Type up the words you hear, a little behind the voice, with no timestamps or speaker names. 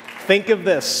Think of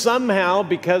this. Somehow,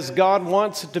 because God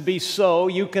wants it to be so,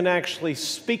 you can actually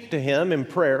speak to Him in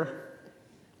prayer,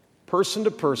 person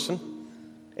to person,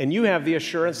 and you have the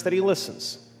assurance that He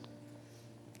listens.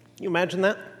 Can you imagine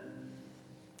that?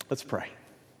 Let's pray.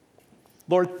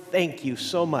 Lord, thank you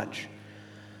so much.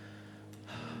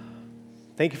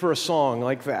 Thank you for a song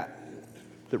like that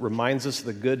reminds us of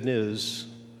the good news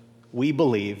we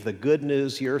believe, the good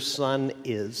news your Son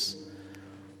is.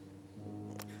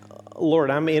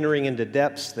 Lord, I'm entering into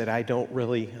depths that I don't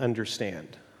really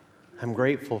understand. I'm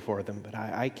grateful for them, but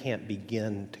I can't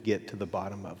begin to get to the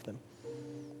bottom of them.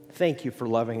 Thank you for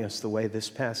loving us the way this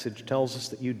passage tells us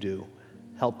that you do.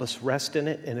 Help us rest in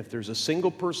it, and if there's a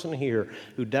single person here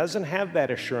who doesn't have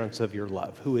that assurance of your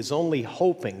love, who is only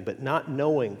hoping but not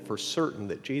knowing for certain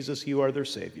that Jesus, you are their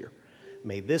Savior,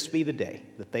 may this be the day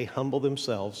that they humble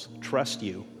themselves, trust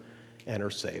you, and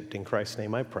are saved. In Christ's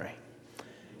name I pray.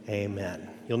 Amen.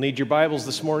 You'll need your Bibles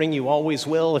this morning. You always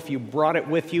will. If you brought it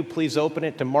with you, please open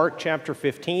it to Mark chapter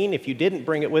 15. If you didn't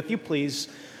bring it with you, please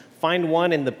find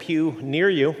one in the pew near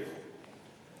you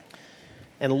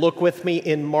and look with me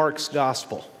in Mark's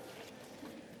gospel.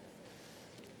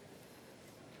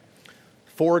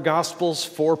 4 gospels,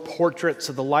 4 portraits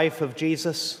of the life of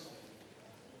Jesus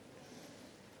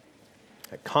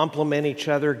that complement each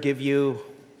other, give you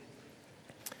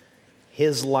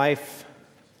his life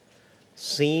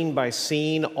scene by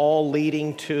scene, all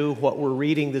leading to what we're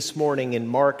reading this morning in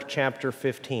Mark chapter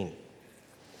 15.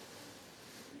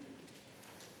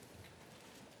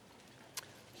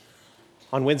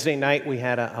 On Wednesday night, we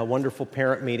had a wonderful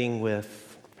parent meeting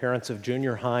with parents of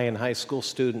junior high and high school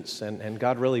students, and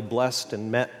God really blessed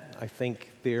and met, I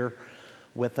think, there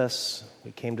with us.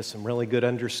 We came to some really good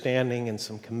understanding and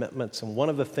some commitments, and one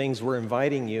of the things we're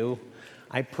inviting you,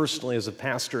 I personally, as a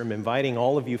pastor, am inviting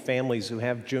all of you families who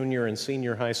have junior and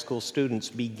senior high school students,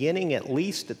 beginning at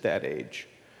least at that age,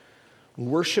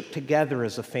 worship together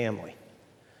as a family.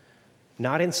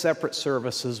 Not in separate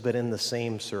services, but in the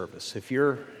same service. If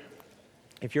you're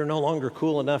no longer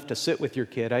cool enough to sit with your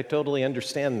kid, I totally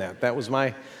understand that. That was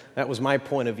my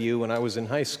point of view when I was in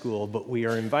high school. But we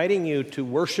are inviting you to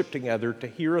worship together, to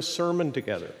hear a sermon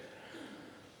together,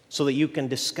 so that you can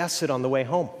discuss it on the way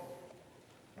home.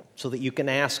 So that you can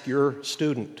ask your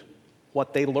student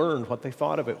what they learned, what they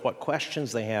thought of it, what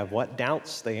questions they have, what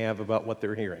doubts they have about what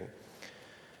they're hearing.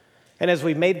 And as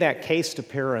we made that case to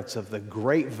parents of the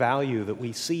great value that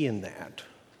we see in that,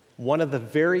 one of the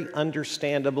very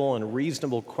understandable and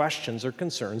reasonable questions or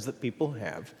concerns that people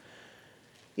have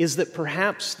is that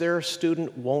perhaps their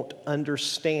student won't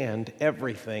understand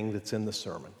everything that's in the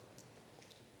sermon.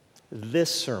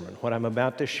 This sermon, what I'm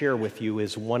about to share with you,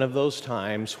 is one of those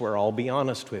times where I'll be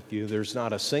honest with you, there's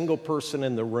not a single person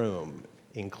in the room,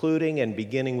 including and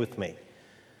beginning with me,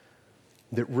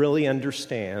 that really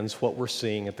understands what we're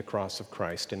seeing at the cross of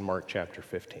Christ in Mark chapter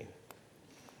 15.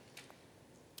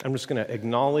 I'm just going to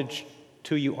acknowledge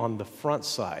to you on the front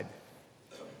side,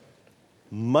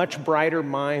 much brighter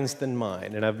minds than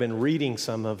mine, and I've been reading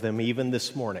some of them even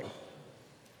this morning,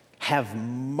 have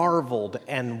marveled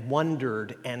and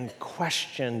wondered and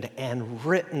questioned and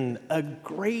written a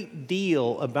great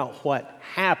deal about what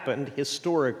happened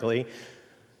historically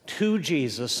to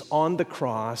Jesus on the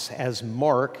cross as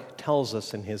Mark tells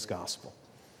us in his gospel.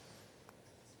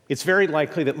 It's very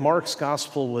likely that Mark's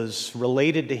gospel was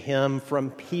related to him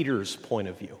from Peter's point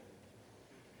of view.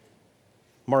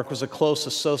 Mark was a close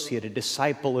associate, a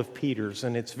disciple of Peter's,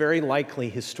 and it's very likely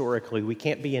historically, we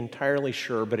can't be entirely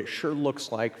sure, but it sure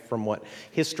looks like from what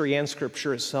history and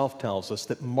Scripture itself tells us,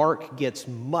 that Mark gets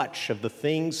much of the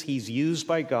things he's used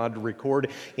by God to record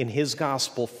in his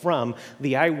gospel from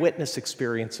the eyewitness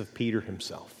experience of Peter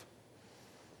himself.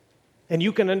 And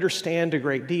you can understand a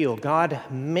great deal. God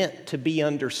meant to be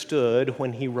understood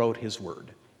when he wrote his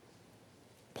word.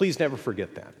 Please never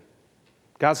forget that.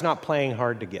 God's not playing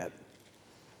hard to get.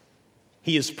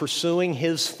 He is pursuing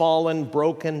his fallen,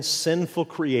 broken, sinful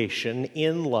creation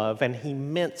in love, and he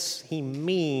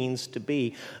means to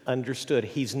be understood.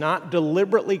 He's not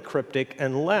deliberately cryptic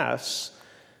unless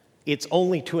it's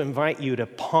only to invite you to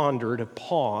ponder, to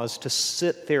pause, to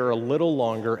sit there a little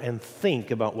longer and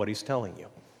think about what he's telling you.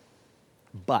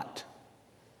 But,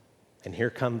 and here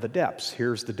come the depths,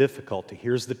 here's the difficulty,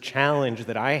 here's the challenge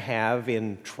that I have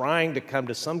in trying to come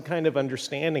to some kind of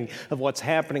understanding of what's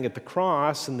happening at the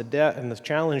cross, and the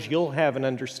challenge you'll have in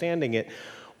understanding it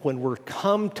when we're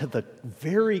come to the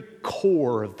very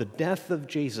core of the death of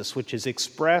Jesus, which is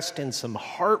expressed in some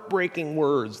heartbreaking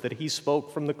words that he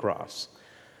spoke from the cross.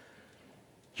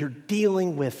 You're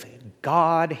dealing with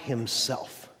God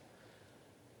himself,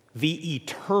 the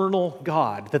eternal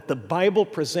God that the Bible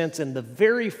presents in the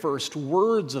very first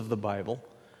words of the Bible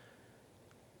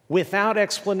without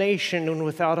explanation and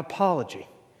without apology.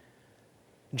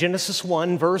 Genesis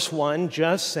 1, verse 1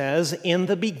 just says, in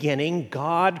the beginning,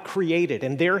 God created.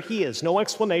 And there he is. No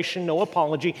explanation, no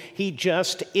apology. He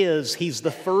just is. He's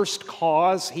the first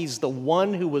cause. He's the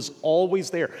one who was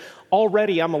always there.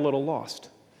 Already, I'm a little lost.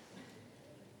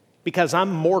 Because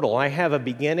I'm mortal. I have a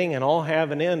beginning and I'll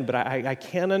have an end, but I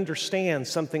can't understand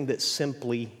something that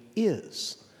simply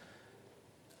is.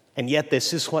 And yet,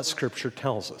 this is what Scripture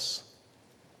tells us.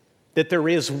 That there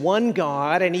is one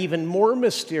God, and even more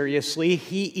mysteriously,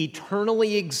 he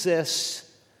eternally exists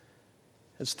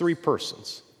as three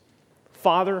persons: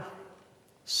 Father,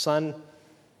 Son,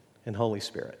 and Holy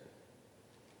Spirit.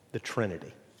 The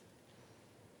Trinity,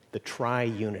 the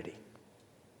triunity.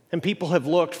 And people have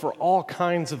looked for all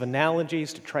kinds of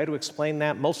analogies to try to explain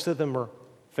that. Most of them are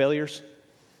failures.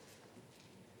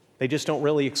 They just don't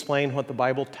really explain what the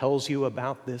Bible tells you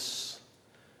about this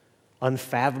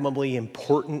unfathomably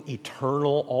important,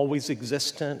 eternal, always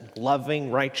existent,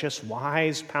 loving, righteous,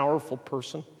 wise, powerful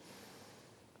person.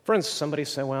 Friends, somebody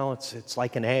say, well, it's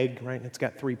like an egg, right? It's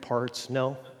got three parts.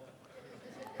 No,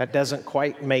 that doesn't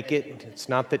quite make it. It's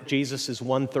not that Jesus is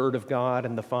 1/3 of God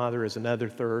and the Father is another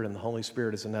third and the Holy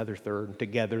Spirit is another third. And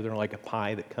together they're like a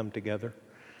pie that come together.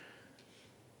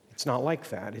 It's not like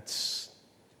that. It's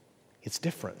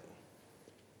different.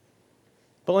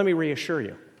 But let me reassure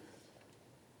you.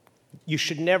 You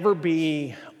should never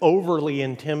be overly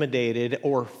intimidated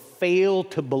or fail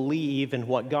to believe in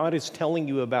what God is telling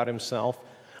you about himself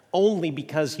only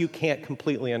because you can't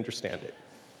completely understand it.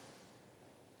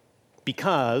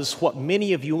 Because what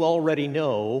many of you already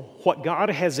know, what God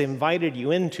has invited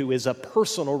you into is a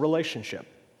personal relationship.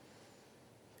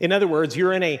 In other words,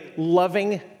 you're in a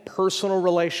loving, personal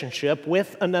relationship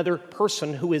with another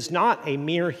person who is not a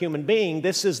mere human being.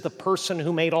 This is the person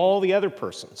who made all the other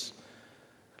persons.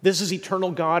 This is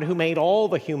eternal God who made all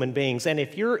the human beings. And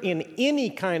if you're in any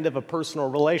kind of a personal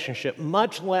relationship,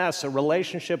 much less a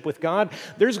relationship with God,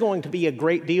 there's going to be a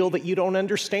great deal that you don't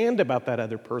understand about that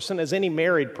other person, as any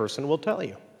married person will tell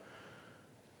you.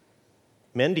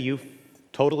 Men, do you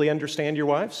totally understand your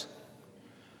wives?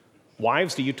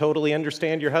 Wives, do you totally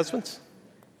understand your husbands?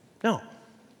 No.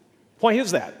 Why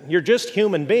is that? You're just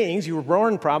human beings. You were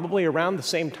born probably around the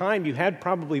same time. You had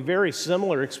probably very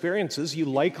similar experiences. You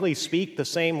likely speak the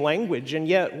same language, and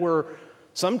yet we're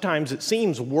sometimes, it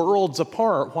seems, worlds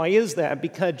apart. Why is that?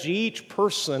 Because each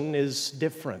person is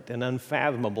different and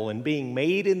unfathomable. And being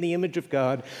made in the image of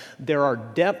God, there are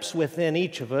depths within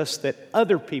each of us that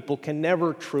other people can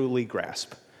never truly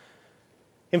grasp.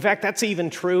 In fact, that's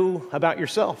even true about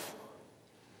yourself.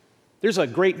 There's a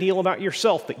great deal about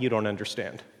yourself that you don't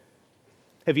understand.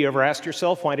 Have you ever asked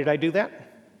yourself, why did I do that?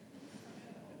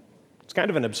 It's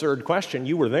kind of an absurd question.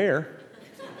 You were there.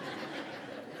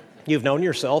 You've known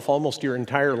yourself almost your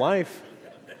entire life.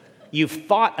 You've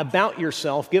thought about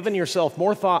yourself, given yourself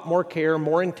more thought, more care,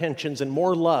 more intentions, and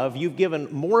more love. You've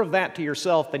given more of that to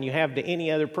yourself than you have to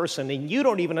any other person, and you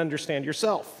don't even understand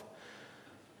yourself.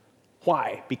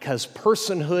 Why? Because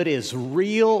personhood is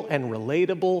real and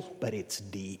relatable, but it's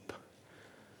deep.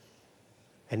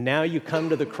 And now you come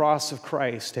to the cross of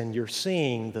Christ and you're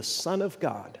seeing the Son of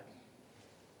God,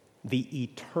 the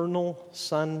eternal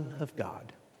Son of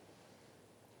God,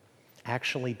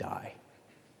 actually die.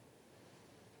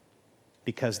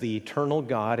 Because the eternal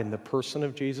God in the person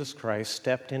of Jesus Christ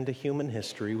stepped into human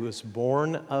history, was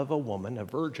born of a woman, a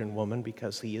virgin woman,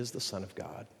 because he is the Son of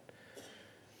God,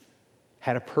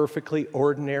 had a perfectly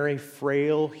ordinary,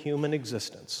 frail human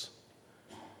existence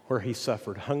where he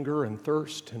suffered hunger and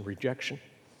thirst and rejection,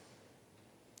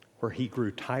 where he grew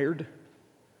tired,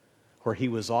 where he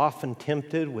was often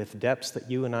tempted with depths that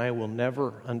you and I will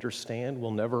never understand. We'll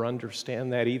never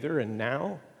understand that either. And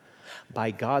now,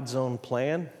 by God's own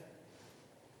plan,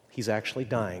 he's actually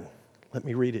dying. Let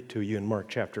me read it to you in Mark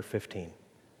chapter 15.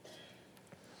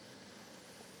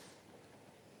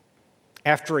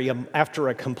 After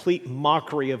a complete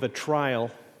mockery of a trial,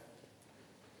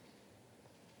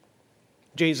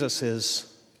 Jesus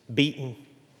is beaten,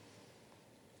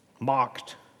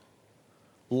 mocked,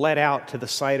 led out to the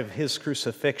site of his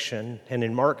crucifixion. And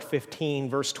in Mark 15,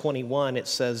 verse 21, it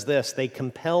says this: they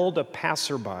compelled a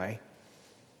passerby,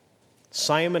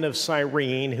 Simon of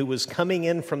Cyrene, who was coming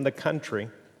in from the country,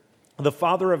 the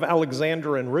father of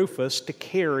Alexander and Rufus, to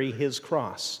carry his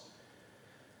cross.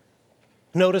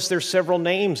 Notice there's several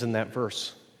names in that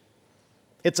verse.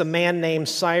 It's a man named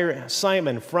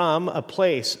Simon from a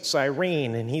place,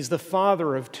 Cyrene, and he's the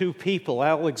father of two people,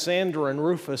 Alexander and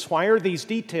Rufus. Why are these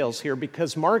details here?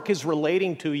 Because Mark is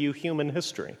relating to you human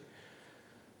history.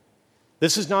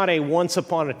 This is not a once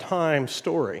upon a time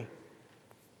story.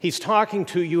 He's talking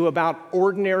to you about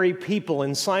ordinary people,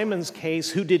 in Simon's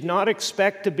case, who did not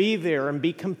expect to be there and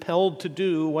be compelled to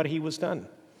do what he was done.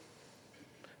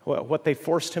 What they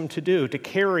forced him to do, to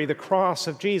carry the cross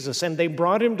of Jesus. And they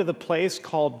brought him to the place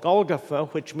called Golgotha,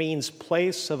 which means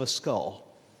place of a skull.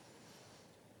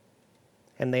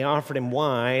 And they offered him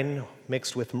wine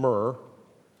mixed with myrrh.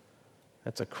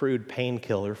 That's a crude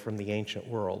painkiller from the ancient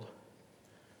world.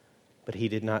 But he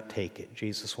did not take it.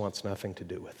 Jesus wants nothing to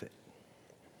do with it.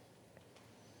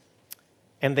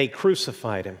 And they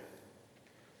crucified him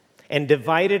and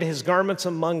divided his garments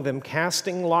among them,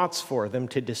 casting lots for them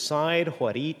to decide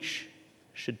what each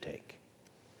should take.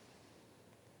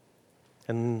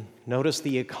 And notice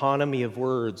the economy of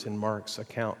words in Mark's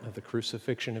account of the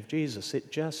crucifixion of Jesus.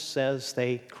 It just says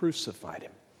they crucified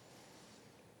him.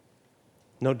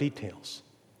 No details.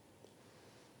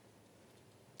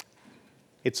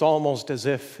 It's almost as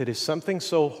if it is something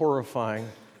so horrifying.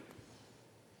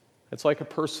 It's like a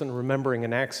person remembering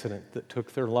an accident that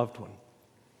took their loved one.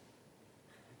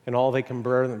 And all they can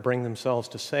bring themselves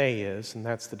to say is, and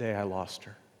that's the day I lost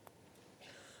her.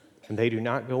 And they do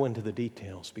not go into the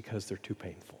details because they're too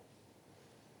painful.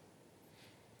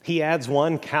 He adds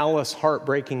one callous,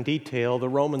 heartbreaking detail. The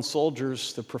Roman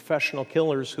soldiers, the professional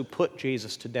killers who put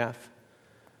Jesus to death,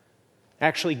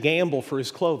 actually gamble for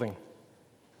his clothing.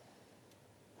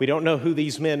 We don't know who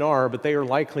these men are, but they are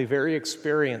likely very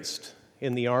experienced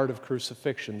in the art of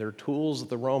crucifixion. They're tools of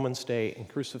the Roman state, and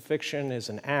crucifixion is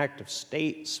an act of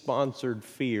state-sponsored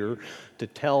fear to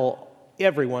tell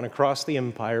everyone across the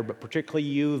empire, but particularly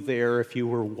you there, if you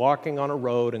were walking on a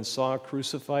road and saw a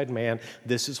crucified man,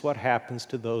 this is what happens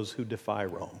to those who defy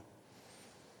Rome.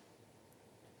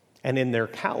 And in their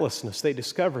callousness, they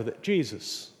discover that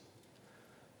Jesus,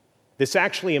 this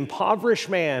actually impoverished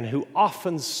man who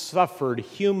often suffered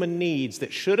human needs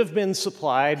that should have been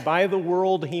supplied by the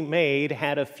world he made,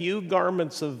 had a few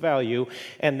garments of value,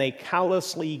 and they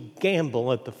callously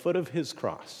gamble at the foot of his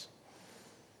cross,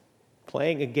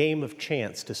 playing a game of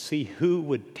chance to see who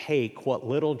would take what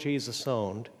little Jesus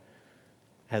owned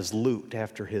as loot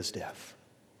after his death.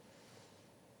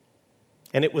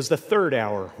 And it was the third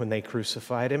hour when they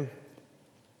crucified him.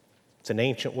 It's an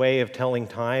ancient way of telling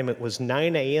time. It was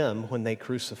 9 a.m. when they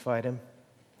crucified him.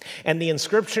 And the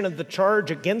inscription of the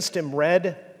charge against him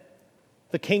read,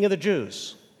 "The King of the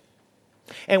Jews."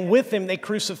 And with him they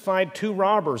crucified two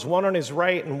robbers, one on his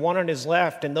right and one on his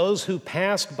left. And those who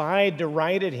passed by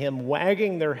derided him,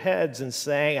 wagging their heads and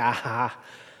saying, "Aha,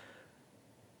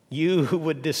 you who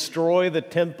would destroy the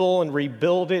temple and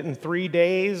rebuild it in 3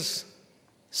 days,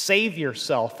 save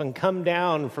yourself and come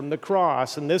down from the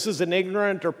cross." And this is an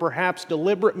ignorant or perhaps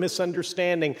deliberate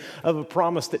misunderstanding of a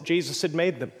promise that Jesus had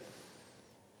made them.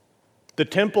 The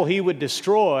temple he would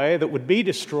destroy, that would be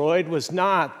destroyed, was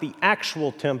not the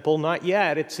actual temple, not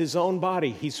yet. It's his own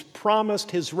body. He's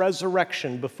promised his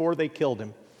resurrection before they killed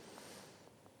him.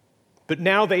 But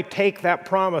now they take that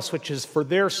promise, which is for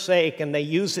their sake, and they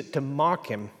use it to mock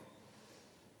him.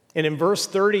 And in verse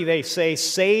 30, they say,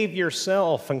 "Save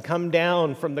yourself and come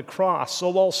down from the cross."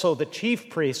 So also the chief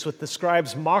priests with the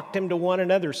scribes mocked him to one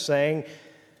another, saying,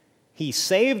 "He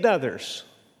saved others.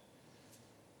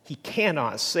 He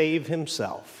cannot save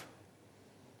himself."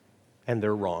 And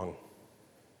they're wrong.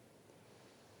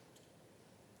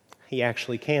 He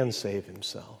actually can save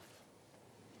himself.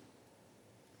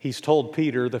 He's told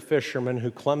Peter, the fisherman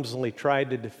who clumsily tried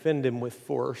to defend him with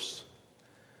force,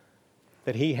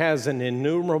 that he has an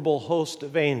innumerable host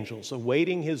of angels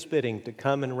awaiting his bidding to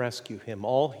come and rescue him.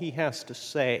 All he has to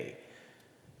say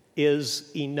is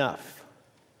enough.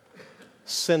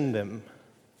 Send them,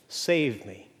 save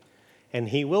me, and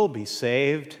he will be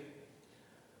saved,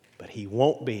 but he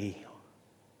won't be,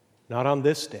 not on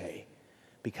this day,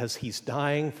 because he's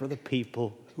dying for the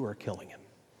people who are killing him.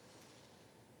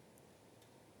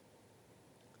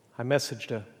 I messaged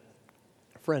a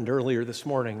friend earlier this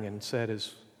morning and said,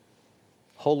 as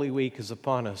Holy Week is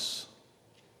upon us,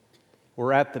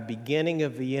 we're at the beginning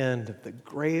of the end of the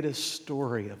greatest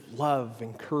story of love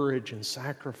and courage and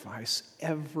sacrifice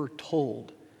ever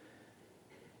told.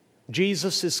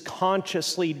 Jesus is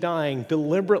consciously dying,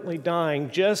 deliberately dying,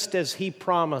 just as he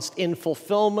promised, in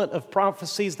fulfillment of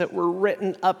prophecies that were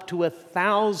written up to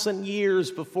 1,000 years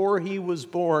before he was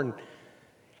born.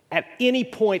 At any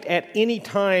point, at any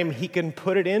time, he can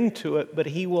put it into it, but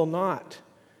he will not.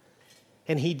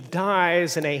 and he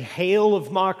dies in a hail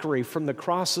of mockery from the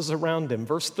crosses around him.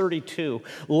 Verse 32,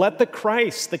 let the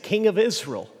Christ, the King of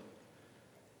Israel,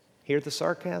 hear the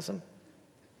sarcasm?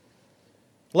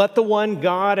 Let the one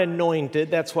God anointed,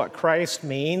 that's what Christ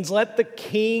means, let the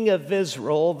King of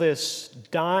Israel, this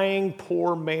dying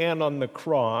poor man on the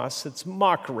cross, it's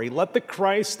mockery. Let the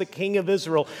Christ, the King of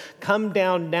Israel, come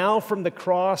down now from the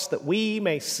cross that we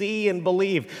may see and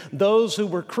believe. Those who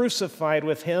were crucified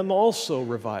with him also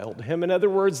reviled him. In other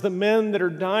words, the men that are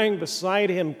dying beside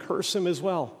him curse him as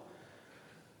well.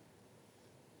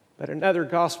 But another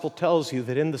gospel tells you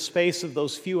that in the space of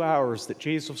those few hours that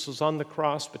Jesus was on the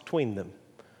cross between them,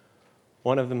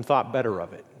 one of them thought better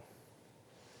of it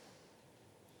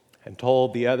and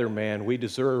told the other man, we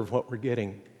deserve what we're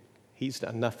getting. He's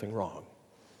done nothing wrong.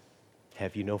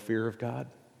 Have you no fear of God?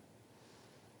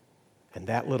 And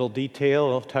that little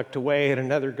detail tucked away in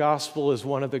another gospel is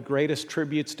one of the greatest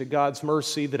tributes to God's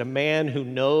mercy, that a man who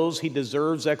knows he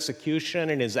deserves execution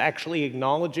and is actually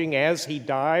acknowledging as he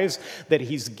dies that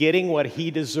he's getting what he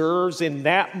deserves, in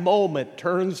that moment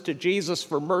turns to Jesus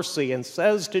for mercy and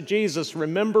says to Jesus,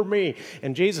 remember me.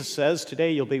 And Jesus says,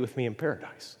 today you'll be with me in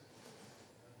paradise.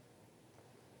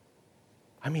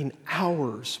 I mean,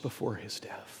 hours before his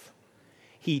death,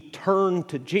 he turned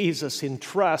to Jesus in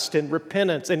trust and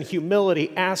repentance and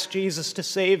humility, asked Jesus to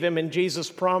save him, and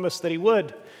Jesus promised that he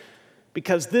would.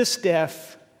 Because this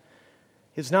death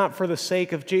is not for the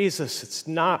sake of Jesus. It's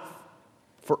not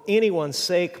for anyone's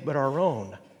sake but our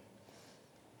own.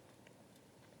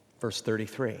 Verse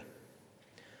 33.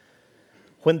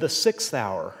 When the 6th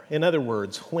hour, in other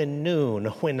words, when noon,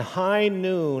 when high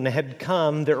noon had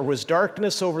come, there was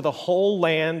darkness over the whole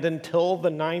land until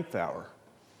the 9th hour.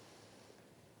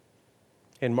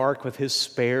 And Mark, with his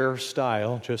spare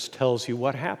style, just tells you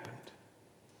what happened.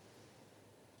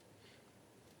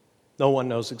 No one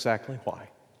knows exactly why.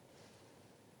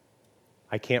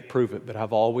 I can't prove it, but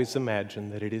I've always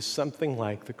imagined that it is something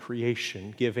like the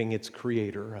creation giving its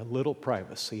creator a little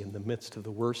privacy in the midst of the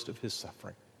worst of his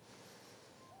suffering.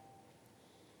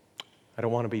 I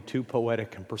don't want to be too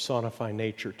poetic and personify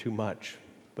nature too much,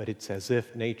 but it's as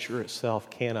if nature itself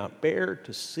cannot bear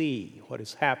to see what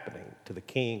is happening to the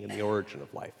King and the origin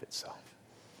of life itself.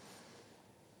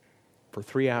 For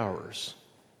 3 hours,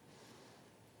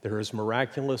 there is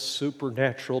miraculous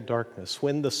supernatural darkness.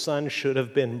 When the sun should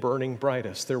have been burning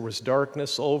brightest, there was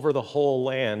darkness over the whole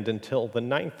land until the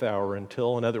 9th hour, in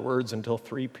other words, until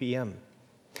 3 p.m.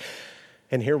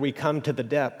 And here we come to the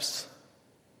depths.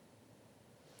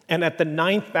 And at the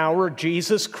 9th hour,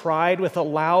 Jesus cried with a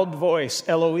loud voice,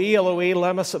 Eloi, Eloi,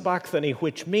 lama sabachthani,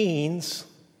 which means,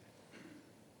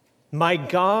 my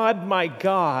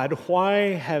God,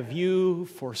 why have you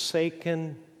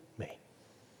forsaken me?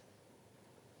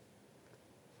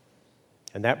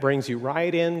 And that brings you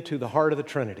right into the heart of the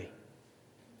Trinity.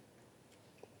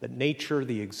 The nature,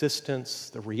 the existence,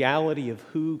 the reality of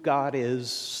who God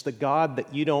is, the God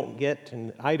that you don't get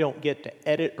and I don't get to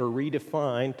edit or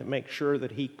redefine to make sure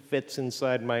that he fits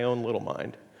inside my own little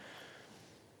mind.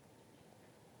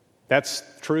 That's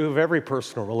true of every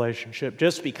personal relationship.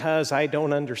 Just because I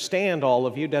don't understand all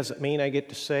of you doesn't mean I get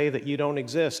to say that you don't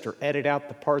exist or edit out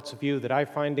the parts of you that I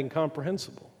find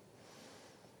incomprehensible.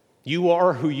 You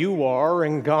are who you are,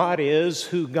 and God is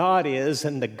who God is,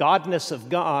 and the godness of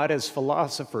God, as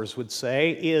philosophers would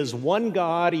say, is one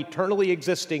God eternally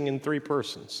existing in 3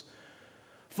 persons,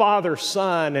 Father,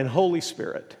 Son, and Holy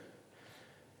Spirit.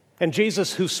 And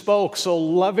Jesus, who spoke so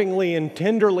lovingly and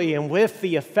tenderly and with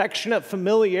the affectionate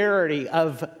familiarity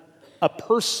of a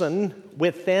person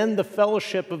within the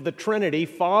fellowship of the Trinity,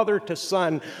 Father to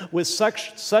Son, with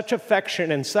such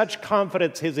affection and such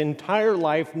confidence his entire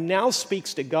life, now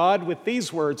speaks to God with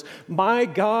these words, my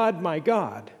God, my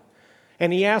God.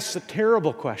 And he asks a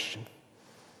terrible question,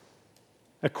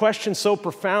 a question so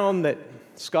profound that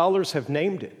scholars have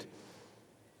named it.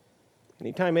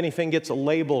 Anytime anything gets a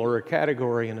label or a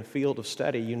category in a field of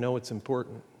study, you know it's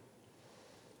important.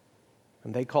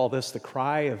 And they call this the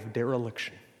cry of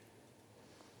dereliction.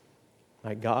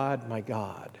 My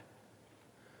God,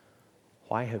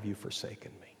 why have you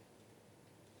forsaken me?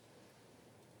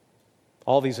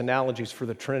 All these analogies for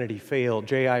the Trinity failed.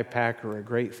 J.I. Packer, a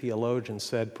great theologian,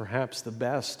 said perhaps the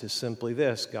best is simply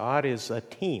this: God is a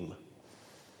team.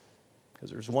 Because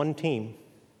there's one team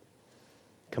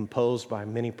composed by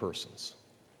many persons.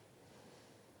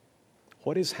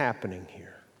 What is happening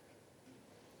here?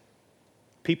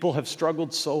 People have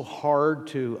struggled so hard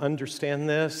to understand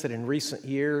this that in recent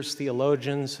years,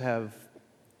 theologians have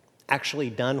actually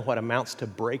done what amounts to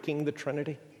breaking the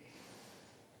Trinity,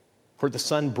 where the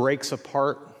Son breaks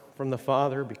apart from the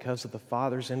Father because of the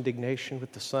Father's indignation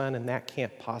with the Son, and that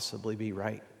can't possibly be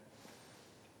right.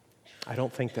 I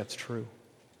don't think that's true.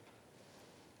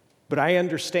 But I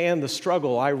understand the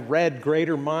struggle. I read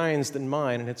greater minds than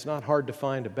mine, and it's not hard to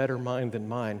find a better mind than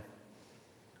mine.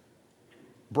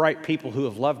 Bright people who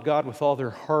have loved God with all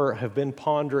their heart have been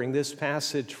pondering this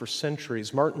passage for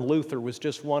centuries. Martin Luther was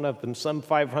just one of them. Some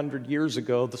 500 years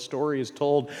ago, the story is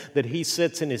told that he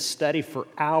sits in his study for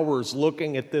hours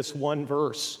looking at this one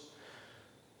verse.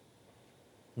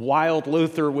 Wild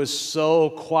Luther was so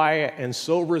quiet and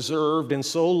so reserved and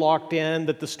so locked in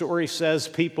that the story says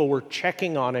people were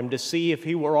checking on him to see if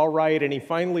he were all right, and he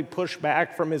finally pushed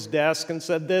back from his desk and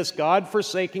said this,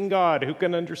 "God-forsaking God, who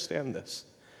can understand this?"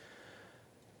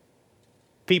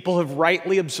 People have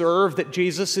rightly observed that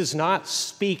Jesus is not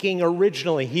speaking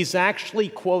originally. He's actually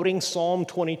quoting Psalm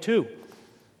 22,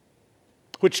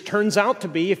 which turns out to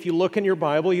be, if you look in your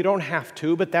Bible, you don't have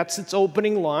to, but that's its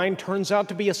opening line, turns out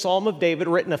to be a Psalm of David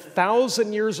written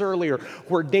 1,000 years earlier,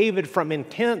 where David, from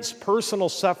intense personal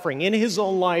suffering in his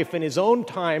own life, in his own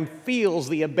time, feels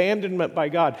the abandonment by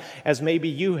God, as maybe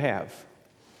you have,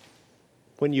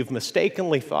 when you've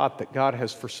mistakenly thought that God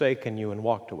has forsaken you and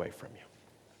walked away from you.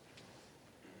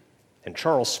 And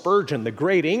Charles Spurgeon, the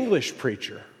great English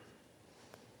preacher,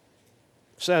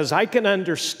 says, I can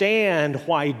understand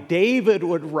why David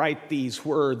would write these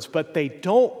words, but they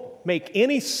don't make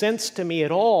any sense to me at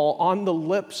all on the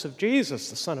lips of Jesus,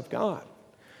 the Son of God.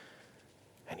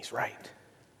 And he's right.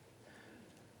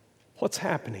 What's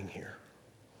happening here?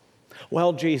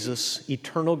 Well, Jesus,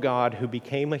 eternal God who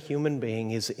became a human being,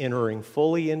 is entering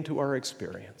fully into our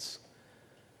experience.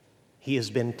 He has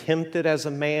been tempted as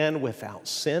a man without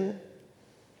sin,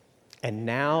 and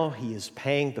now he is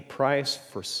paying the price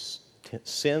for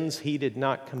sins he did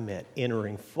not commit,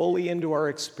 entering fully into our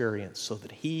experience so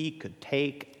that he could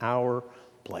take our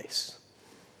place.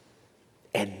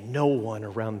 And no one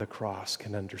around the cross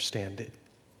can understand it.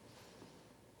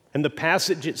 And the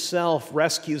passage itself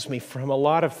rescues me from a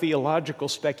lot of theological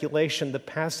speculation. The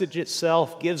passage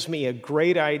itself gives me a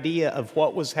great idea of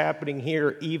what was happening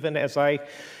here, even as I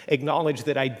acknowledge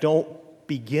that I don't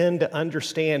begin to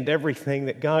understand everything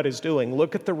that God is doing.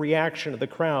 Look at the reaction of the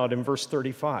crowd in verse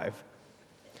 35.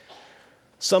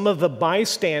 Some of the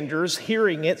bystanders,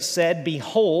 hearing it, said,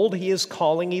 "Behold, he is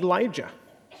calling Elijah."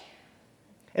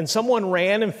 And someone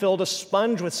ran and filled a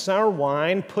sponge with sour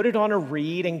wine, put it on a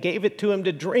reed, and gave it to him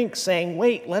to drink, saying,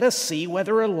 "Wait, let us see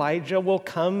whether Elijah will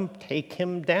come take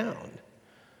him down."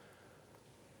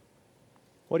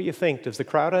 What do you think? Does the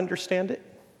crowd understand it?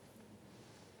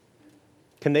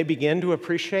 Can they begin to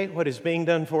appreciate what is being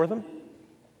done for them?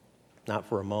 Not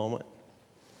for a moment.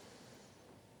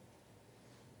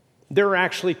 They're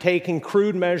actually taking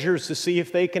crude measures to see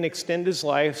if they can extend his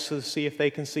life, to see if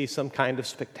they can see some kind of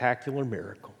spectacular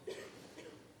miracle.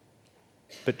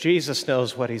 But Jesus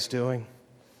knows what he's doing.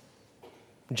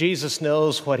 Jesus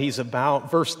knows what he's about.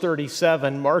 Verse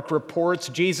 37, Mark reports,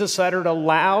 Jesus uttered a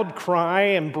loud cry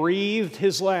and breathed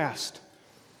his last.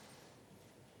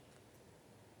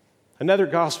 Another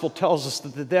gospel tells us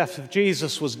that the death of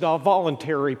Jesus was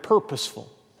voluntary,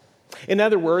 purposeful. In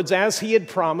other words, as he had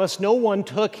promised, no one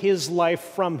took his life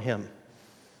from him.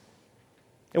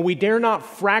 And we dare not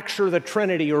fracture the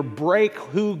Trinity or break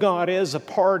who God is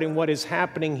apart in what is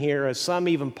happening here, as some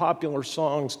even popular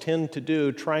songs tend to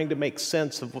do, trying to make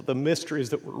sense of the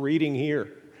mysteries that we're reading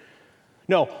here.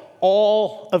 No,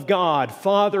 all of God,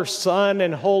 Father, Son,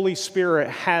 and Holy Spirit,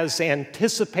 has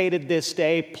anticipated this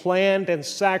day, planned and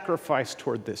sacrificed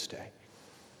toward this day.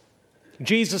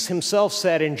 Jesus himself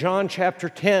said in John chapter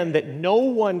 10 that no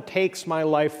one takes my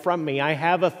life from me. I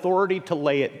have authority to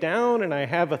lay it down, and I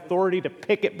have authority to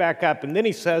pick it back up. And then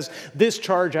he says, this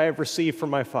charge I have received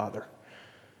from my Father.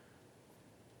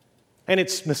 And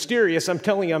it's mysterious. I'm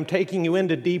telling you, I'm taking you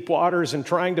into deep waters and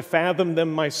trying to fathom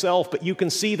them myself, but you can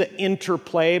see the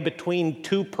interplay between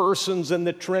two persons in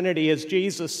the Trinity as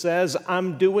Jesus says,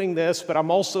 I'm doing this, but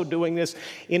I'm also doing this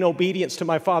in obedience to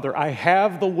my Father. I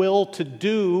have the will to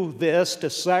do this, to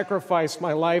sacrifice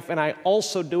my life, and I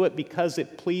also do it because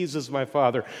it pleases my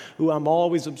Father, who I'm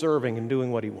always observing and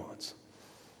doing what he wants.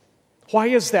 Why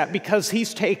is that? Because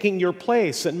he's taking your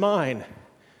place and mine.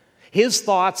 His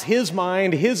thoughts, his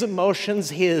mind, his emotions,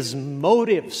 his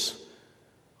motives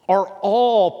are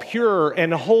all pure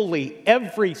and holy.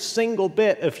 Every single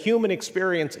bit of human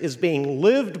experience is being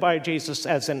lived by Jesus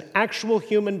as an actual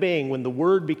human being when the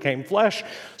Word became flesh,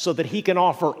 so that he can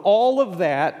offer all of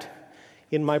that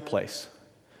in my place.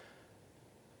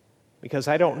 Because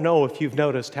I don't know if you've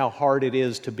noticed how hard it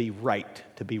is to be right,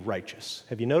 to be righteous.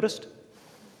 Have you noticed?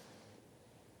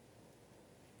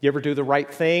 You ever do the right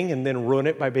thing and then ruin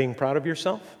it by being proud of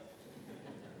yourself?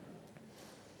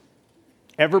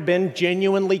 Ever been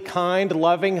genuinely kind,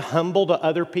 loving, humble to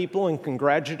other people and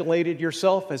congratulated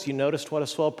yourself as you noticed what a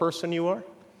swell person you are?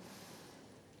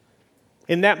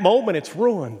 In that moment, it's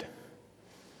ruined.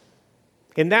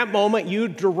 In that moment, you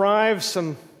derive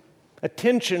some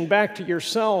attention back to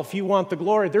yourself. You want the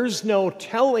glory. There's no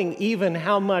telling even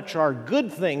how much our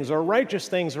good things, our righteous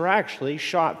things are actually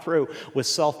shot through with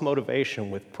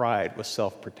self-motivation, with pride, with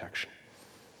self-protection.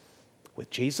 With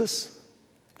Jesus,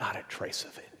 not a trace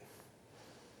of it.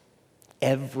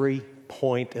 Every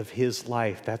point of his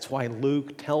life. That's why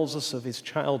Luke tells us of his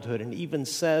childhood and even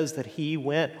says that he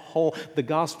went home. The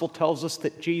gospel tells us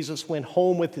that Jesus went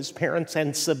home with his parents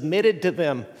and submitted to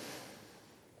them.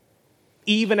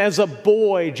 Even as a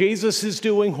boy, Jesus is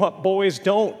doing what boys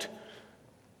don't.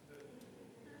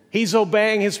 He's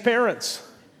obeying his parents.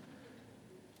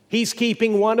 He's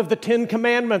keeping one of the 10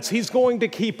 commandments. He's going to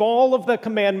keep all of the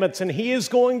commandments, and he is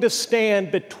going to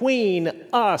stand between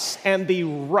us and the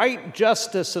right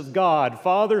justice of God,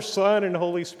 Father, Son, and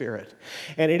Holy Spirit.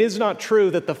 And it is not true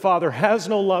that the Father has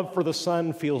no love for the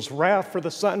Son, feels wrath for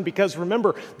the Son, because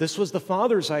remember, this was the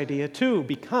Father's idea too,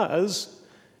 because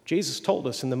Jesus told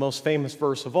us in the most famous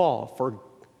verse of all, for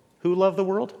who loved the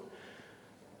world?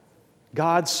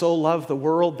 God so loved the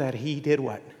world that he did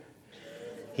what?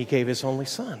 He gave his only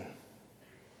Son.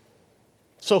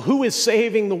 So who is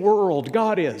saving the world?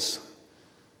 God is.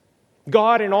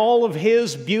 God in all of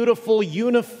his beautiful,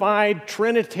 unified,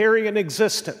 Trinitarian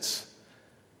existence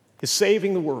is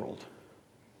saving the world.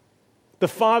 The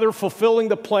Father fulfilling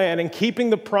the plan and keeping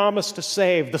the promise to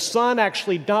save. The Son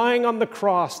actually dying on the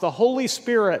cross. The Holy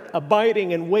Spirit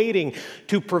abiding and waiting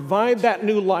to provide that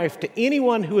new life to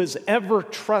anyone who has ever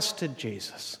trusted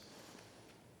Jesus.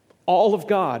 All of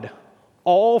God.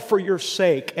 All for your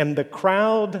sake, and the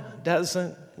crowd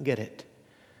doesn't get it.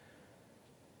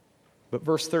 But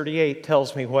verse 38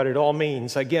 tells me what it all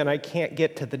means. Again, I can't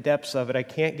get to the depths of it. I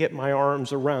can't get my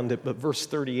arms around it, but verse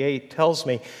 38 tells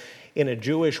me, in a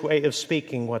Jewish way of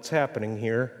speaking, what's happening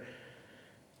here.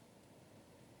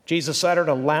 Jesus uttered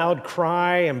a loud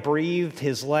cry and breathed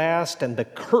his last, and the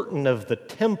curtain of the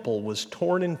temple was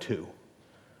torn in two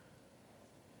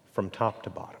from top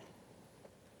to bottom.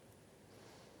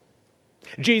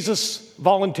 Jesus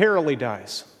voluntarily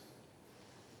dies.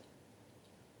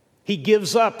 He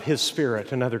gives up his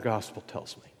spirit, another gospel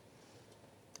tells me.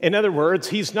 In other words,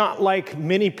 he's not like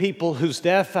many people whose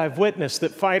death I've witnessed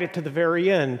that fight it to the very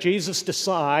end. Jesus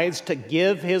decides to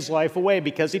give his life away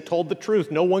because he told the truth.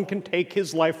 No one can take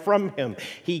his life from him.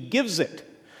 He gives it.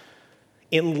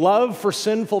 In love for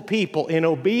sinful people, in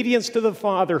obedience to the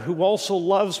Father who also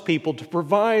loves people, to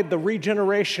provide the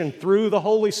regeneration through the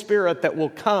Holy Spirit that will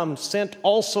come, sent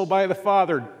also by the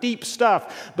Father. Deep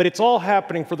stuff, but it's all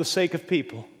happening for the sake of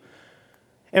people.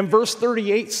 And verse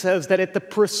 38 says that at the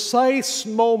precise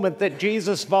moment that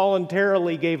Jesus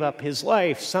voluntarily gave up his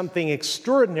life, something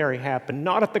extraordinary happened,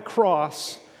 not at the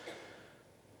cross,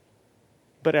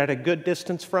 but at a good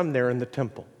distance from there in the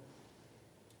temple.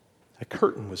 A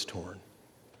curtain was torn.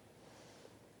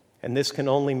 And this can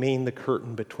only mean the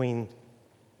curtain between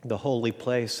the holy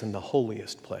place and the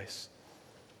holiest place.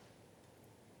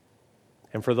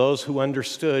 And for those who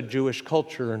understood Jewish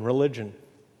culture and religion,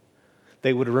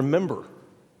 they would remember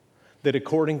that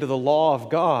according to the law of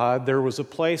God, there was a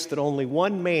place that only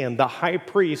one man, the high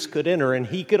priest, could enter, and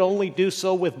he could only do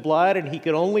so with blood, and he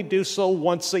could only do so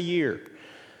once a year.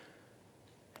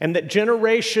 And that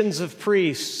generations of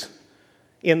priests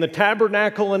in the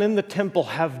tabernacle and in the temple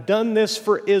have done this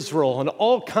for Israel, and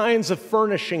all kinds of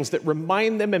furnishings that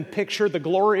remind them and picture the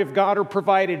glory of God are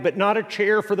provided, but not a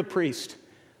chair for the priest.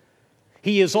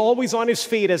 He is always on his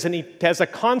feet as a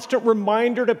constant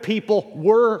reminder to people,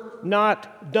 we're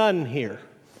not done here.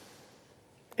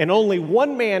 And only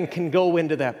one man can go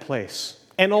into that place,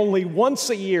 and only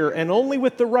once a year, and only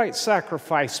with the right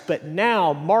sacrifice. But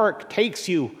now Mark takes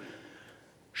you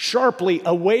sharply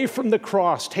away from the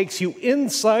cross, takes you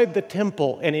inside the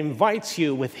temple, and invites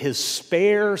you with his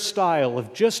spare style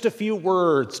of just a few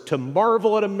words to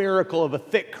marvel at a miracle of a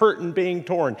thick curtain being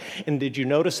torn. And did you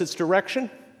notice its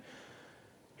direction?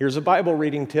 Here's a Bible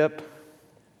reading tip.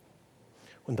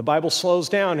 When the Bible slows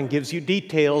down and gives you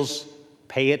details,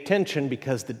 pay attention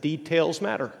because the details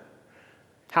matter.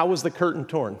 How was the curtain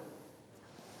torn?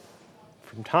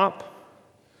 From top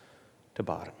to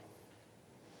bottom.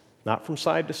 Not from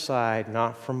side to side,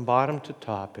 not from bottom to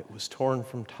top. It was torn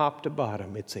from top to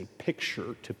bottom. It's a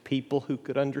picture to people who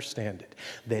could understand it,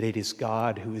 that it is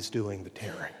God who is doing the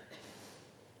tearing.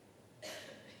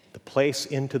 The place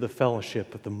into the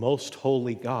fellowship of the most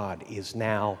holy God is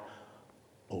now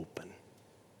open.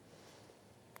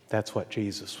 That's what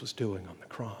Jesus was doing on the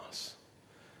cross.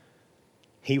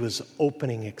 He was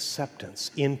opening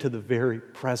acceptance into the very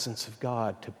presence of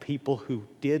God to people who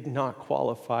did not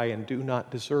qualify and do not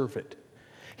deserve it.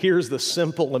 Here's the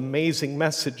simple, amazing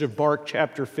message of Mark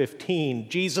chapter 15.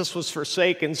 Jesus was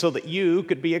forsaken so that you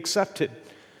could be accepted.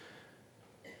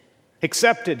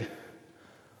 Accepted,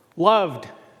 loved,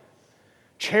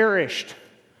 cherished,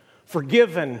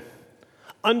 forgiven,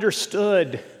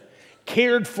 understood,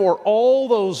 cared for, all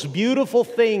those beautiful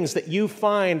things that you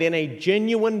find in a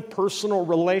genuine personal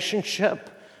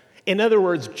relationship. In other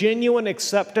words, genuine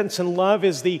acceptance and love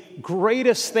is the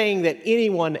greatest thing that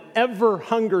anyone ever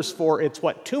hungers for. It's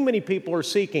what too many people are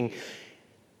seeking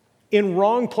in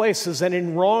wrong places and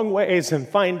in wrong ways and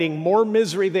finding more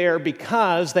misery there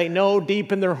because they know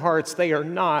deep in their hearts they are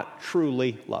not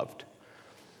truly loved.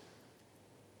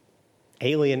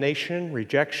 Alienation,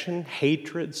 rejection,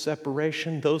 hatred,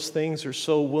 separation, those things are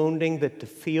so wounding that to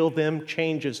feel them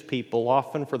changes people,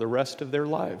 often for the rest of their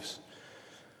lives.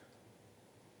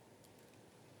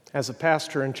 As a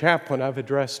pastor and chaplain, I've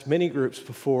addressed many groups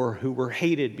before who were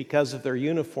hated because of their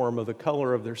uniform or the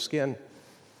color of their skin.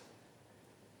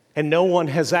 And no one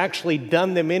has actually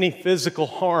done them any physical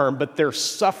harm, but they're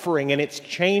suffering and it's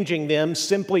changing them.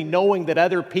 Simply knowing that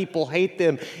other people hate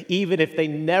them, even if they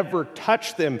never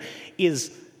touch them,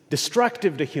 is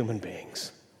destructive to human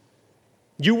beings.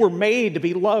 You were made to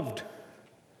be loved.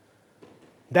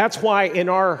 That's why in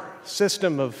our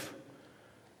system of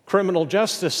criminal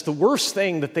justice, the worst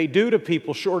thing that they do to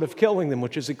people, short of killing them,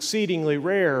 which is exceedingly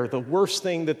rare, the worst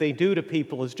thing that they do to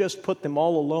people is just put them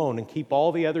all alone and keep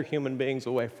all the other human beings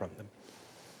away from them.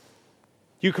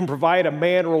 You can provide a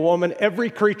man or a woman every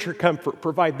creature comfort,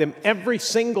 provide them every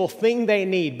single thing they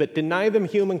need, but deny them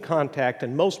human contact,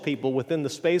 and most people, within the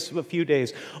space of a few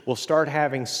days, will start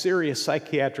having serious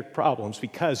psychiatric problems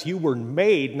because you were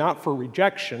made not for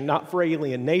rejection, not for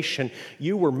alienation.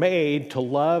 You were made to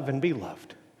love and be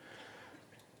loved.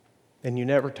 And you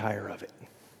never tire of it.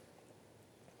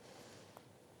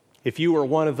 If you are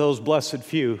one of those blessed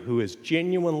few who has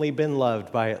genuinely been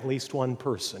loved by at least one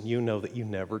person, you know that you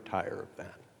never tire of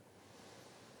that.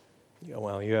 Yeah,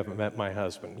 well, you haven't met my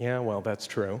husband. Yeah, well, that's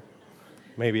true.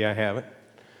 Maybe I haven't.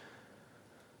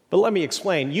 But let me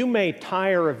explain. You may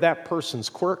tire of that person's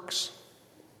quirks.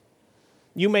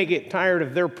 You may get tired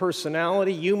of their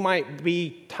personality. You might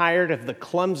be tired of the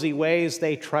clumsy ways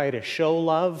they try to show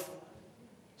love.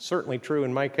 Certainly true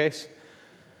in my case.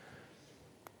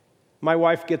 My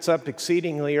wife gets up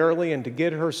exceedingly early, and to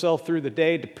get herself through the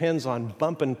day depends on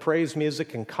bumping praise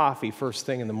music and coffee first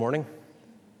thing in the morning.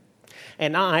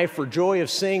 And I, for joy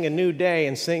of seeing a new day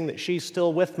and seeing that she's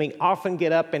still with me, often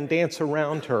get up and dance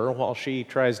around her while she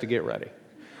tries to get ready.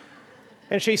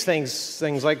 And she sings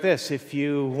things like this: if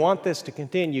you want this to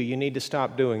continue, you need to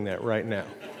stop doing that right now.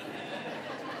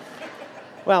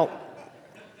 Well,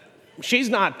 she's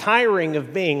not tiring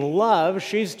of being loved.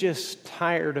 She's just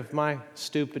tired of my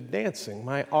stupid dancing,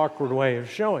 my awkward way of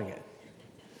showing it.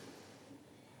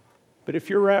 But if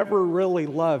you're ever really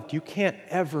loved, you can't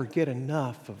ever get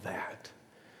enough of that.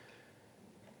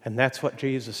 And that's what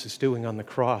Jesus is doing on the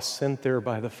cross, sent there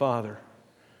by the Father,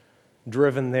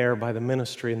 driven there by the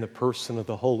ministry and the person of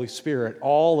the Holy Spirit.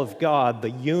 All of God, the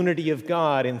unity of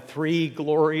God in three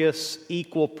glorious,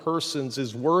 equal persons,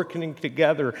 is working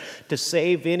together to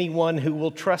save anyone who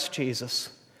will trust Jesus.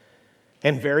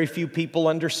 And very few people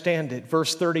understand it.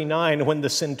 Verse 39, when the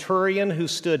centurion who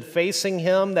stood facing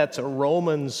him, that's a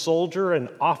Roman soldier, an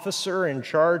officer in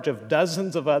charge of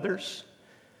dozens of others,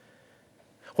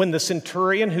 when the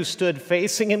centurion who stood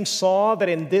facing him saw that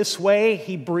in this way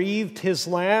he breathed his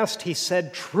last, he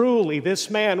said, truly, this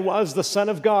man was the Son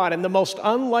of God. And the most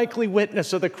unlikely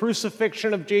witness of the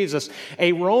crucifixion of Jesus,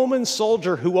 a Roman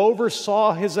soldier who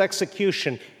oversaw his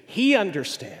execution, he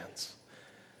understands.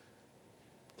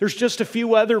 There's just a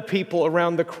few other people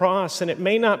around the cross, and it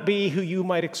may not be who you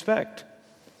might expect.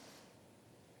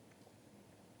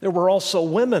 There were also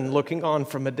women looking on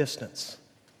from a distance,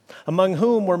 among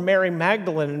whom were Mary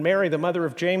Magdalene and Mary, the mother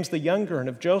of James the Younger and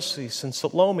of Joses and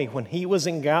Salome. When he was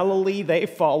in Galilee, they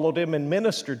followed him and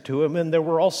ministered to him, and there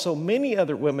were also many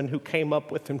other women who came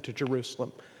up with him to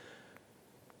Jerusalem.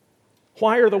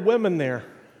 Why are the women there?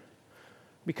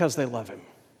 Because they love him.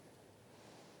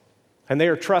 And they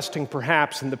are trusting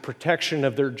perhaps in the protection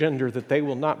of their gender that they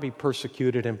will not be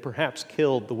persecuted and perhaps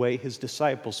killed the way his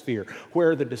disciples fear. Where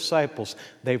are the disciples?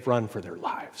 They've run for their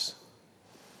lives.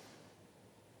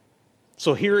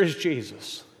 So here is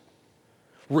Jesus,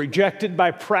 rejected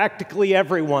by practically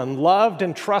everyone, loved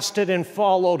and trusted and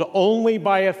followed only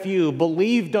by a few,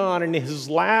 believed on in his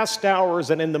last hours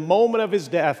and in the moment of his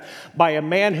death by a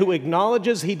man who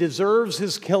acknowledges he deserves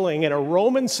his killing, and a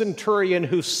Roman centurion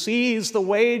who sees the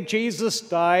way Jesus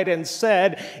died and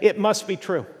said, it must be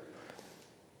true.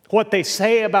 What they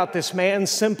say about this man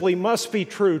simply must be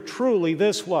true. Truly,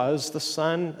 this was the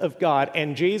Son of God,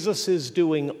 and Jesus is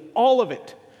doing all of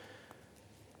it,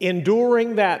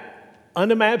 enduring that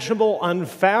unimaginable,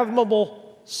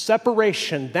 unfathomable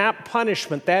separation, that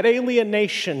punishment, that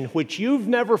alienation which you've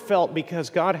never felt because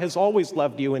God has always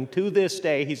loved you, and to this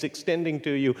day He's extending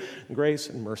to you grace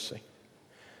and mercy.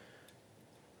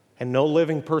 And no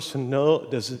living person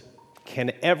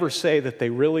can ever say that they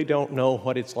really don't know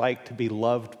what it's like to be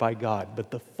loved by God. But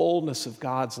the fullness of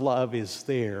God's love is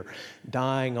there,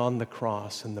 dying on the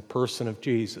cross in the person of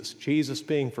Jesus, Jesus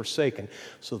being forsaken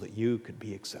so that you could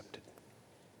be accepted.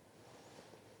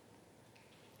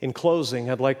 In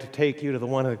closing, I'd like to take you to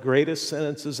one of the greatest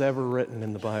sentences ever written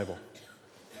in the Bible.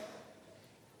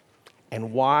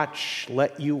 And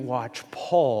let you watch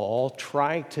Paul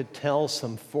try to tell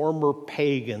some former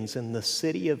pagans in the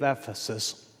city of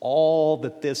Ephesus all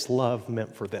that this love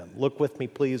meant for them. Look with me,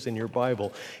 please, in your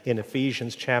Bible in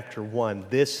Ephesians chapter 1.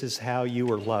 This is how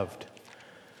you are loved.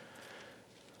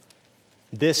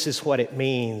 This is what it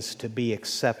means to be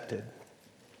accepted.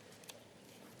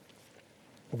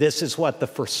 This is what the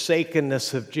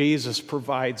forsakenness of Jesus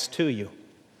provides to you.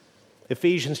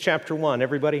 Ephesians chapter 1.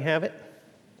 Everybody have it?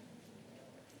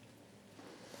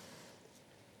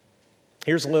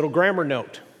 Here's a little grammar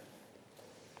note.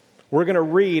 I'm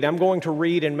going to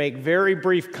read and make very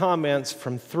brief comments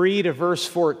from 3 to verse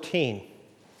 14.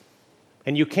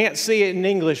 And you can't see it in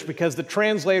English because the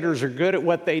translators are good at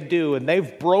what they do, and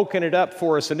they've broken it up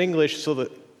for us in English so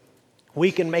that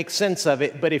we can make sense of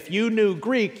it. But if you knew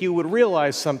Greek, you would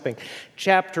realize something.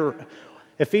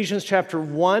 Ephesians chapter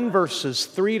 1, verses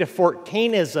 3 to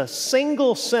 14 is a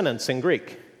single sentence in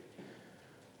Greek.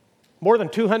 More than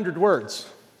 200 words.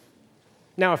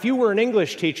 Now, if you were an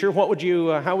English teacher, how would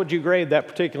you grade that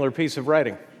particular piece of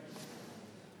writing?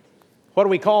 What do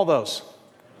we call those?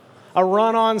 A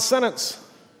run-on sentence.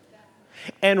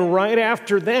 And right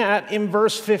after that, in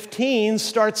verse 15,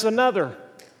 starts another.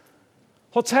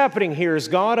 What's happening here? Is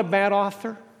God a bad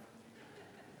author?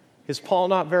 Is Paul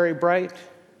not very bright?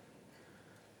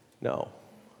 No.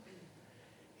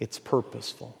 It's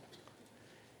purposeful.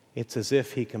 It's as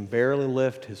if he can barely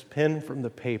lift his pen from the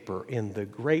paper in the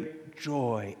great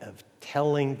joy of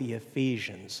telling the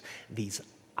Ephesians, these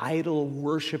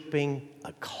idol-worshiping,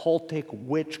 occultic,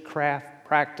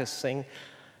 witchcraft-practicing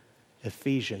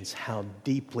Ephesians, how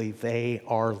deeply they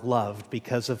are loved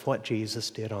because of what Jesus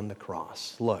did on the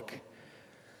cross. Look,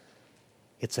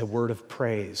 it's a word of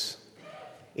praise.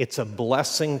 It's a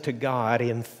blessing to God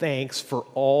in thanks for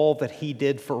all that He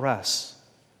did for us.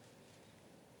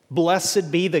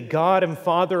 Blessed be the God and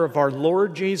Father of our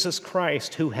Lord Jesus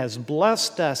Christ, who has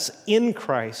blessed us in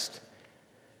Christ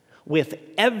with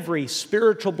every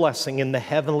spiritual blessing in the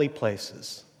heavenly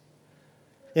places.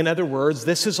 In other words,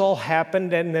 this has all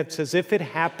happened, and it's as if it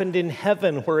happened in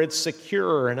heaven, where it's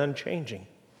secure and unchanging.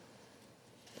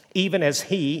 Even as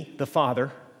He, the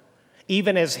Father,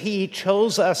 even as He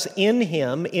chose us in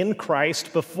Him, in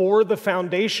Christ, before the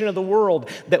foundation of the world,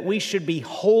 that we should be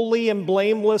holy and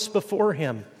blameless before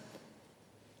Him.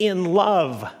 In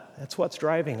love, that's what's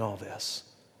driving all this.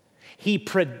 He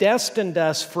predestined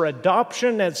us for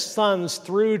adoption as sons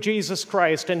through Jesus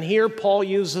Christ. And here Paul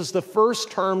uses the first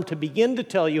term to begin to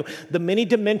tell you the many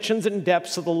dimensions and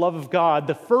depths of the love of God.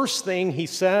 The first thing he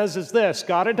says is this: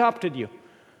 God adopted you.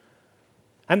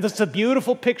 And that's a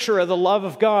beautiful picture of the love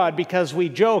of God, because we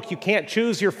joke, you can't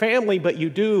choose your family, but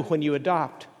you do when you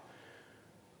adopt.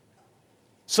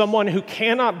 Someone who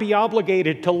cannot be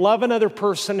obligated to love another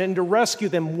person and to rescue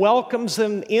them welcomes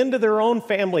them into their own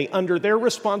family under their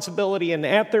responsibility and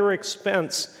at their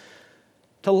expense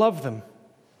to love them.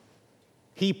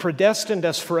 He predestined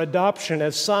us for adoption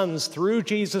as sons through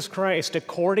Jesus Christ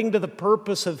according to the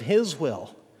purpose of His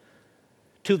will,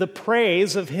 to the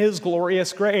praise of His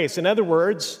glorious grace. In other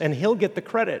words, and He'll get the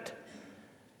credit.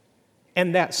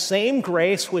 And that same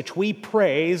grace which we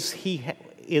praise,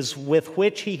 is with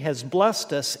which He has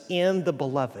blessed us in the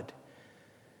Beloved.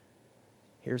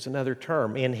 Here's another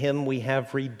term. In Him we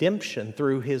have redemption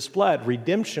through His blood.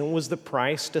 Redemption was the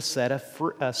price to set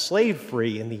a slave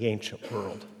free in the ancient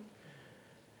world.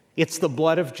 It's the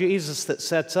blood of Jesus that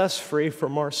sets us free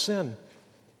from our sin.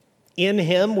 In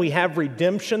him we have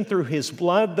redemption through his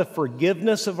blood, the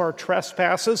forgiveness of our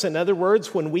trespasses. In other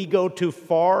words, when we go too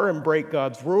far and break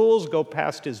God's rules, go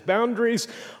past his boundaries,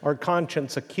 our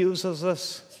conscience accuses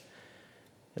us.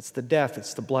 It's the death,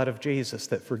 it's the blood of Jesus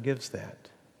that forgives that.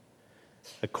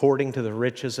 According to the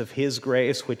riches of his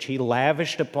grace, which he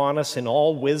lavished upon us in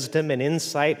all wisdom and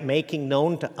insight, making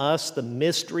known to us the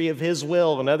mystery of his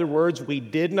will. In other words, we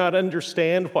did not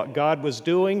understand what God was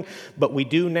doing, but we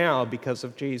do now because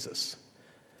of Jesus.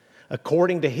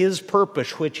 According to his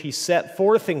purpose, which he set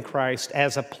forth in Christ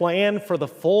as a plan for the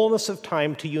fullness of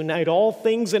time to unite all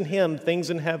things in him, things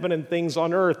in heaven and things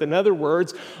on earth. In other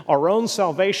words, our own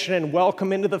salvation and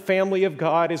welcome into the family of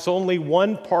God is only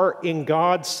one part in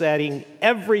God setting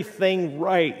everything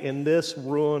right in this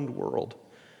ruined world.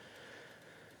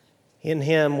 In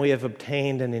him we have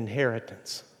obtained an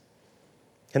inheritance.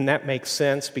 And that makes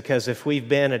sense because if we've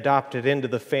been adopted into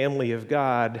the family of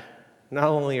God, not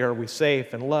only are we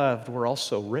safe and loved, we're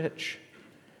also rich.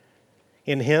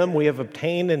 In him we have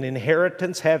obtained an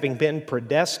inheritance, having been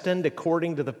predestined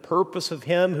according to the purpose of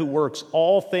him who works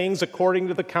all things according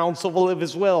to the counsel of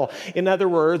his will. In other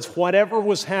words, whatever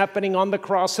was happening on the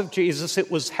cross of Jesus, it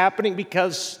was happening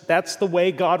because that's the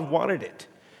way God wanted it.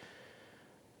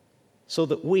 So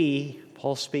that we,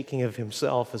 Paul speaking of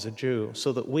himself as a Jew,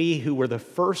 so that we who were the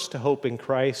first to hope in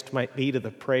Christ might be to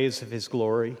the praise of his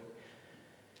glory.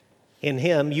 In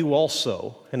him, you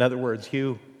also, in other words,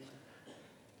 you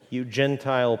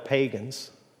Gentile pagans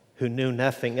who knew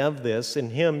nothing of this, in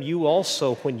him you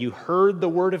also, when you heard the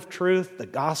word of truth, the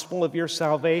gospel of your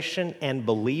salvation, and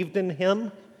believed in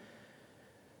him,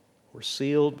 were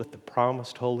sealed with the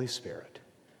promised Holy Spirit.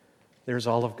 There's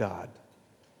all of God,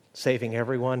 saving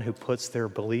everyone who puts their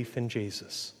belief in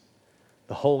Jesus.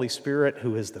 The Holy Spirit,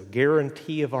 who is the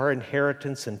guarantee of our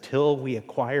inheritance until we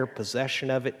acquire possession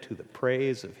of it to the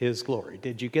praise of his glory.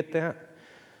 Did you get that?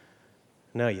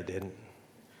 No, you didn't.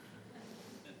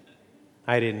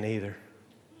 I didn't either.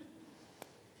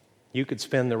 You could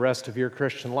spend the rest of your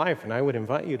Christian life, and I would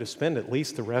invite you to spend at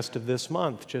least the rest of this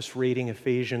month just reading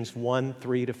Ephesians 1,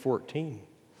 3-14.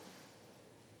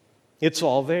 It's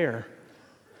all there.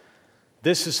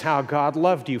 This is how God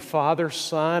loved you, Father,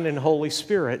 Son, and Holy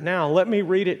Spirit. Now, let me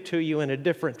read it to you in a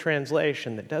different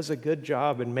translation that does a good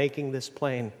job in making this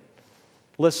plain.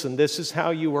 Listen, this is how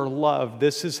you are loved.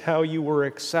 This is how you were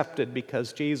accepted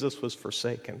because Jesus was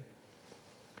forsaken.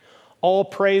 All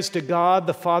praise to God,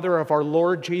 the Father of our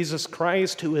Lord Jesus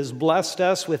Christ, who has blessed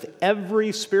us with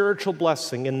every spiritual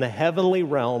blessing in the heavenly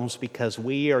realms because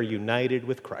we are united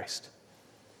with Christ.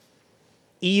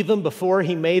 Even before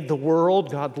he made the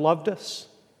world, God loved us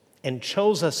and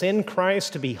chose us in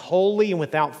Christ to be holy and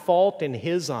without fault in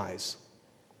his eyes.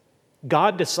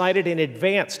 God decided in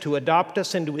advance to adopt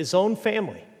us into his own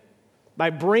family by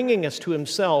bringing us to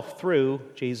himself through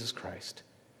Jesus Christ.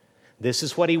 This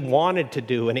is what he wanted to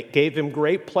do, and it gave him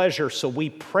great pleasure. So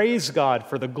we praise God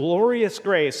for the glorious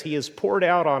grace he has poured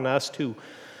out on us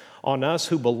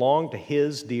who belong to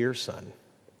his dear Son.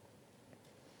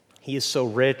 He is so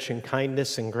rich in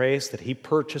kindness and grace that he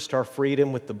purchased our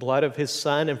freedom with the blood of his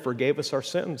Son and forgave us our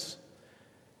sins.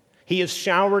 He has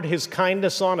showered his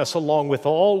kindness on us along with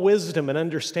all wisdom and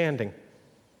understanding.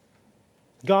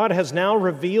 God has now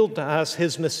revealed to us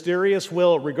his mysterious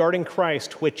will regarding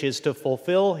Christ, which is to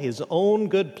fulfill his own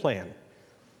good plan.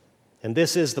 And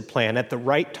this is the plan. At the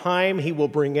right time, he will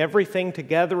bring everything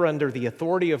together under the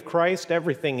authority of Christ,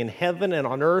 everything in heaven and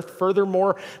on earth.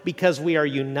 Furthermore, because we are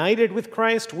united with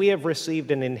Christ, we have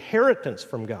received an inheritance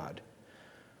from God.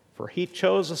 For he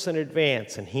chose us in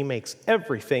advance, and he makes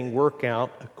everything work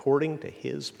out according to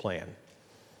his plan.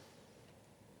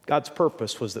 God's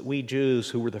purpose was that we Jews,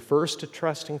 who were the first to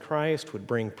trust in Christ, would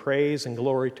bring praise and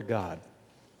glory to God.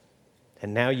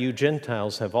 And now you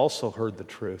Gentiles have also heard the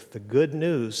truth, the good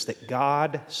news that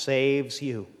God saves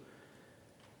you.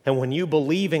 And when you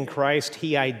believe in Christ,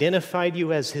 he identified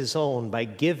you as his own by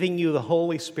giving you the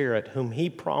Holy Spirit, whom he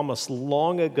promised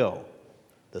long ago.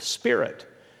 The Spirit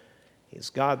is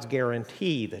God's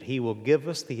guarantee that he will give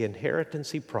us the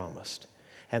inheritance he promised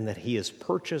and that he has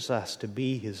purchased us to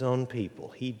be his own people.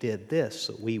 He did this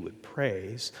so we would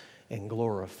praise and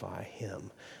glorify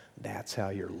him. That's how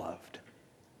you're loved.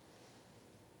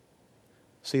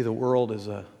 See, the world is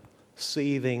a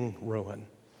seething ruin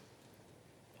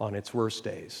on its worst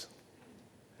days,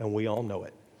 and we all know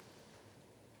it.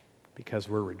 Because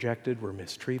we're rejected, we're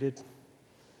mistreated,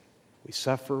 we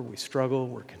suffer, we struggle,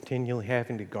 we're continually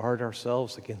having to guard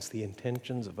ourselves against the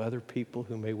intentions of other people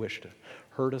who may wish to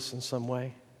hurt us in some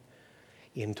way.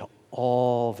 into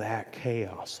all that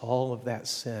chaos, all of that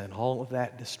sin, all of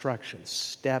that destruction,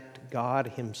 stepped God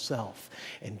himself.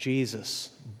 And Jesus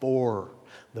bore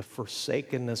the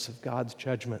forsakenness of God's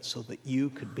judgment so that you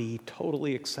could be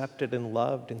totally accepted and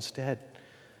loved instead.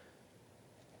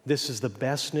 This is the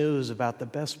best news about the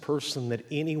best person that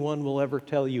anyone will ever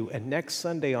tell you. And next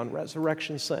Sunday, on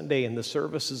Resurrection Sunday, and the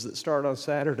services that start on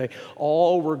Saturday,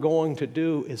 all we're going to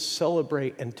do is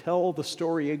celebrate and tell the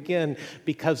story again,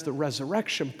 because the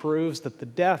resurrection proves that the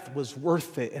death was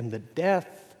worth it, and the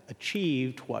death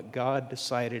achieved what God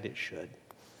decided it should.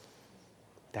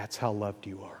 That's how loved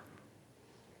you are.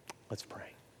 Let's pray.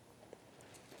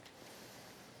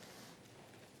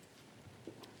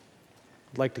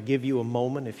 I'd like to give you a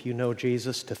moment, if you know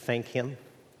Jesus, to thank him.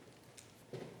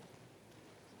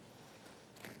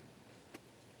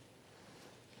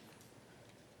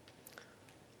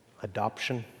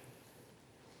 Adoption,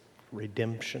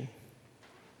 redemption,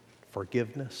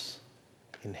 forgiveness,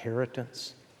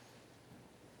 inheritance.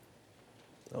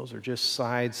 Those are just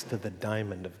sides to the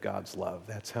diamond of God's love.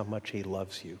 That's how much he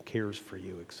loves you, cares for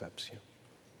you, accepts you.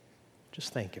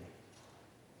 Just thank him.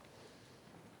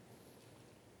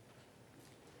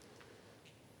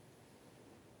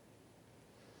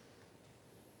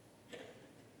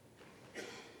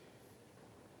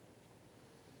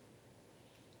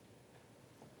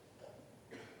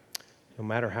 No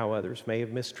matter how others may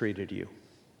have mistreated you,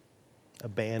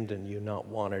 abandoned you, not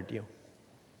wanted you,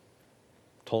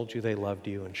 told you they loved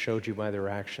you, and showed you by their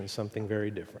actions something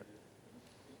very different.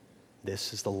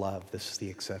 This is the love, this is the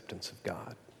acceptance of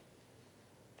God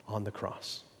on the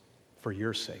cross for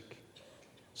your sake,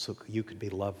 so you could be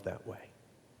loved that way.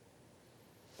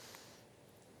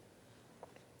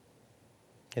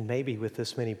 And maybe with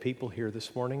this many people here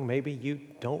this morning, maybe you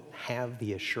don't have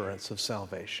the assurance of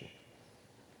salvation.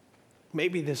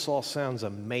 Maybe this all sounds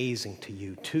amazing to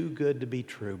you, too good to be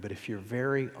true, but if you're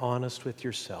very honest with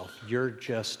yourself, you're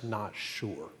just not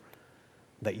sure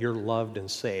that you're loved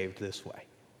and saved this way.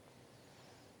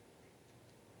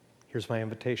 Here's my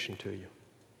invitation to you.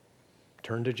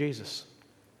 Turn to Jesus.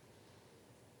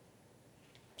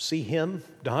 See him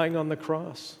dying on the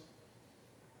cross,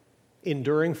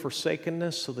 enduring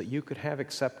forsakenness so that you could have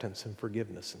acceptance and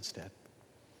forgiveness instead.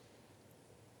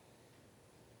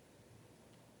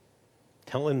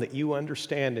 Tell him that you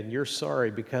understand and you're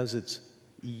sorry because it's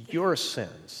your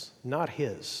sins, not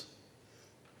his,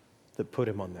 that put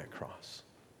him on that cross.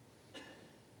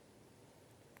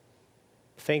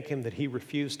 Thank him that he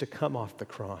refused to come off the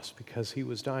cross because he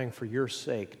was dying for your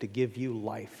sake to give you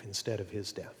life instead of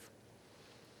his death.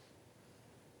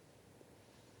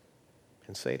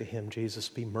 And say to him, Jesus,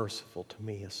 be merciful to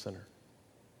me, a sinner.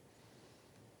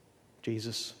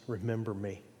 Jesus, remember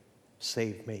me,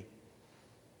 save me.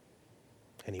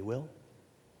 And he will.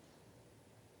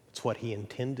 It's what he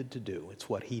intended to do. It's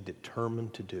what he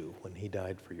determined to do when he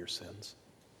died for your sins.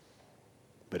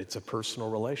 But it's a personal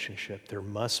relationship. There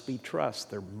must be trust.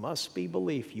 There must be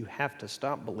belief. You have to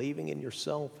stop believing in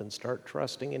yourself and start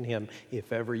trusting in him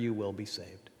if ever you will be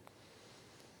saved.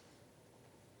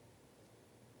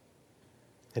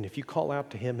 And if you call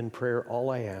out to him in prayer, all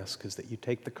I ask is that you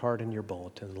take the card in your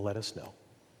bulletin and let us know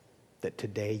that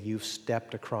today you've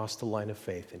stepped across the line of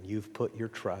faith and you've put your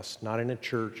trust, not in a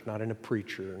church, not in a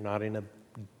preacher, not in a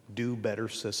do-better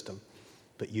system,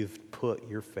 but you've put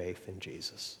your faith in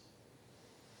Jesus.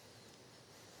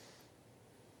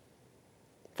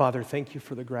 Father, thank you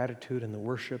for the gratitude and the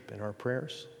worship in our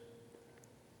prayers.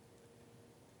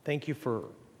 Thank you for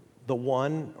the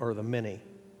one or the many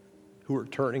who are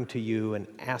turning to you and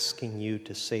asking you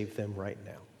to save them right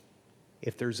now.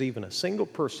 If there's even a single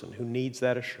person who needs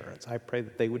that assurance, I pray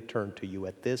that they would turn to you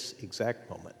at this exact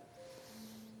moment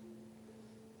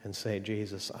and say,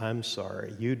 Jesus, I'm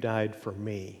sorry. You died for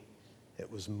me.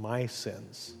 It was my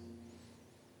sins.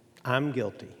 I'm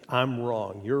guilty. I'm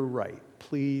wrong. You're right.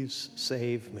 Please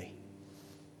save me.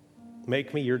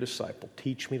 Make me your disciple.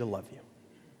 Teach me to love you.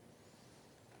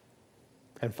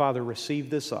 And Father, receive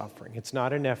this offering. It's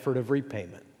not an effort of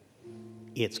repayment.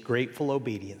 It's grateful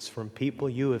obedience from people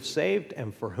you have saved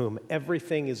and for whom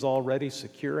everything is already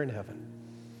secure in heaven.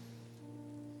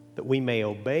 That we may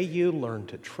obey you, learn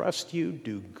to trust you,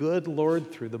 do good,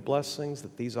 Lord, through the blessings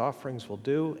that these offerings will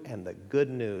do, and the good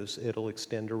news it'll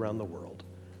extend around the world.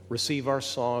 Receive our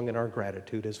song and our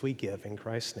gratitude as we give in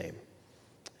Christ's name.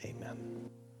 Amen.